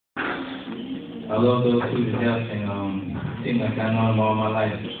I love those two to death, and seems like I know them all my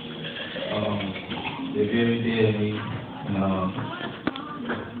life. They're very dear to me, and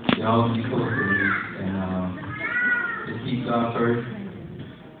they always be close to me, and just keep God first,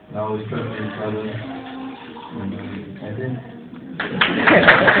 and always trust in each other, and that's it.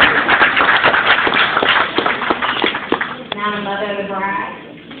 Now the mother of the bride.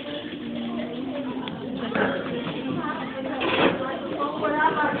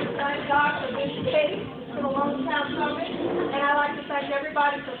 I'd like to thank God for this day. It's been a long time coming. And I'd like to thank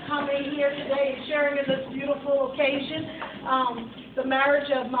everybody for coming here today and sharing in this beautiful occasion. The marriage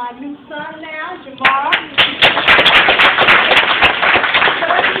of my new son now, Jamar.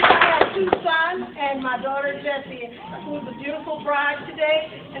 I have two sons and my daughter Jessie, who is a beautiful bride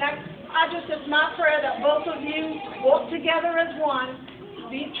today. And it's my prayer that both of you walk together as one.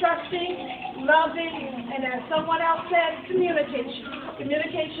 Be trusting, loving, and as someone else said, communication.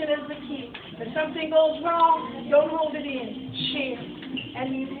 Communication is the key. If something goes wrong, don't hold it in. Share.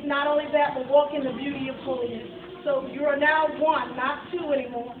 And not only that, but walk in the beauty of holiness. So you are now one, not two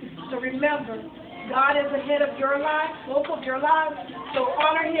anymore. So remember, God is ahead of your life, both of your lives. So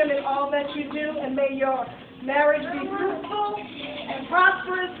honor Him in all that you do, and may your marriage be fruitful and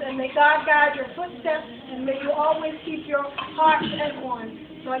prosperous, and may God guide your footsteps, and may you always keep your hearts at one.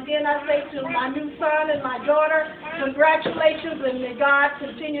 So again, I say to my new son and my daughter, congratulations, and may God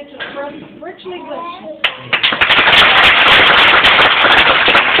continue to richly bless you.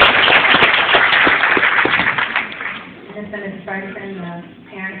 This is Ms. Ferguson, the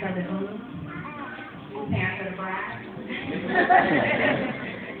parents of the groom, parents of the bride.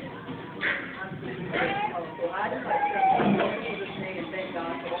 So I just like to say and thank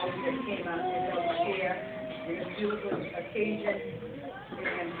God for all of you that came out here to share in this beautiful occasion.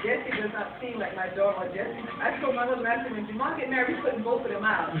 And Jessie does not seem like my daughter. Jessie, I told my husband, I said, when Jamar get married, we're putting both of them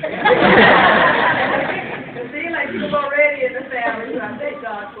out. It seemed like she was already in the family, so I thank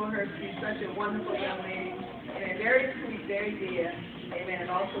God for her. She's such a wonderful young lady, and very sweet, very dear. Amen.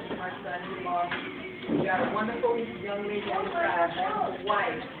 And also to my son, Jamar. We got a wonderful young lady on the side, a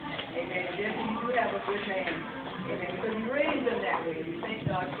wife. Amen. Jessie, you do have a good man. Amen. Because He raised them that way. We thank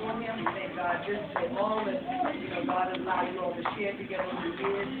God for Him. We thank God just for all that God has allowed you all to share together over the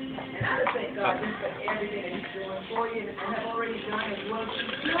years. And I just thank God just for everything that He's doing for you and have already done as well as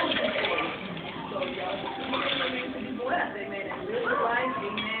He's doing for you. So y'all just be blessed. Amen. And live your life.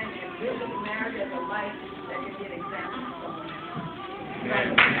 Amen. And live this marriage as a life that can be an example for someone.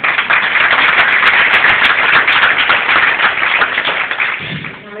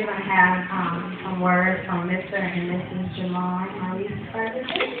 We're going to have some words from Mr. and Mrs. Jamar Maurice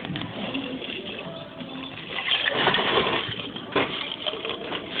Ferguson.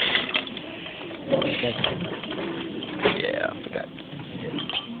 Yeah, I forgot.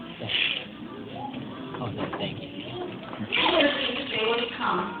 Oh, no, thank you. They would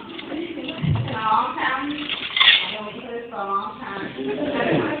come. It's been a long time. I've been waiting for this for a long time. I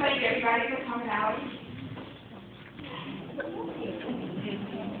just want to thank everybody for coming out.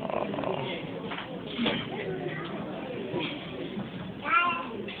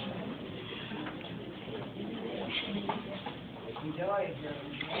 Enjoy.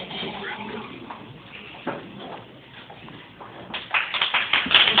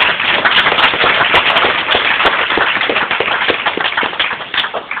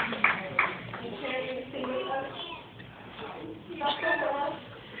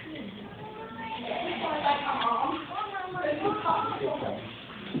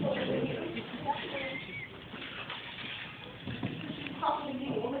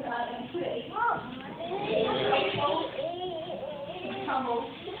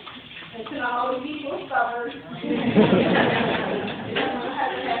 And to not always be so stubborn. I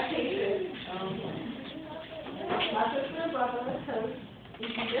have to have patience. My sister and brother, because if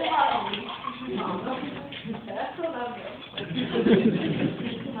you get hard on me, that's so lovely.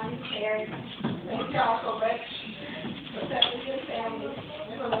 My parents, thank y'all so much for protecting your family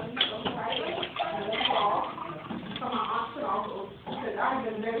and for letting me go right away. And that's all from my aunts and uncles, because I've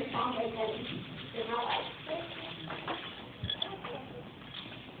been very strong in my life.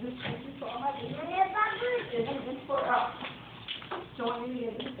 Thank you for all my and for joining me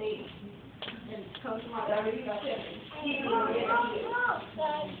in the state and come to my daughter.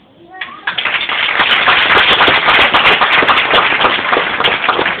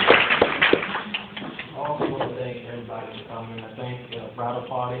 Also want to thank everybody for coming. I thank the bridal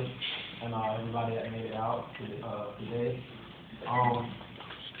party and everybody that made it out today.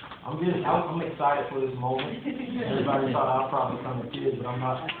 I'm excited for this moment. Everybody thought I'd probably come to tears, but I'm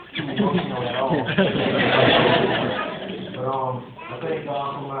not too emotional at all. But I thank God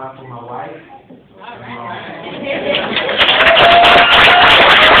for my wife. Like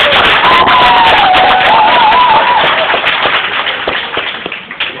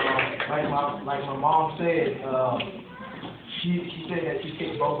my mom said, she said that she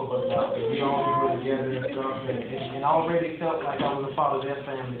picked both of us out, and we all grew together and stuff, and I already felt like I was a part of their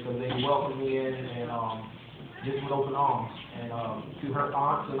family because they welcomed me in and just with open arms. And to her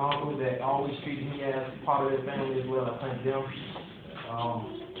aunts and uncles that always treated me as part of their family as well, I thank them.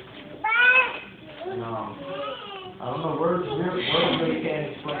 I don't know, words really can't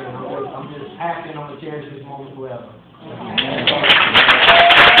explain it. I'm just happy and I'm going to cherish this moment forever.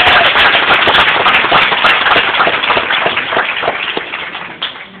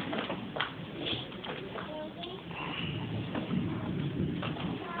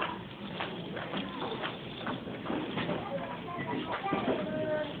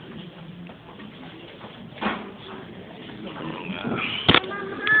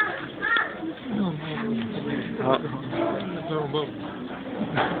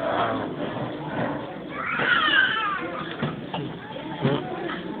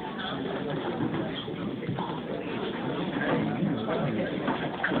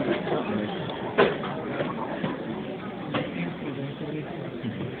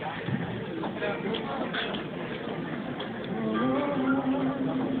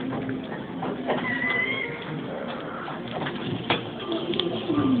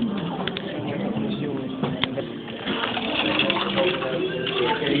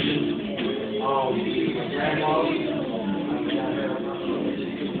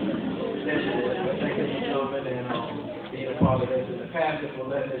 The pastor for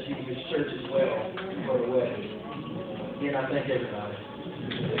letting us use his church as well for the wedding. Again, I thank everybody.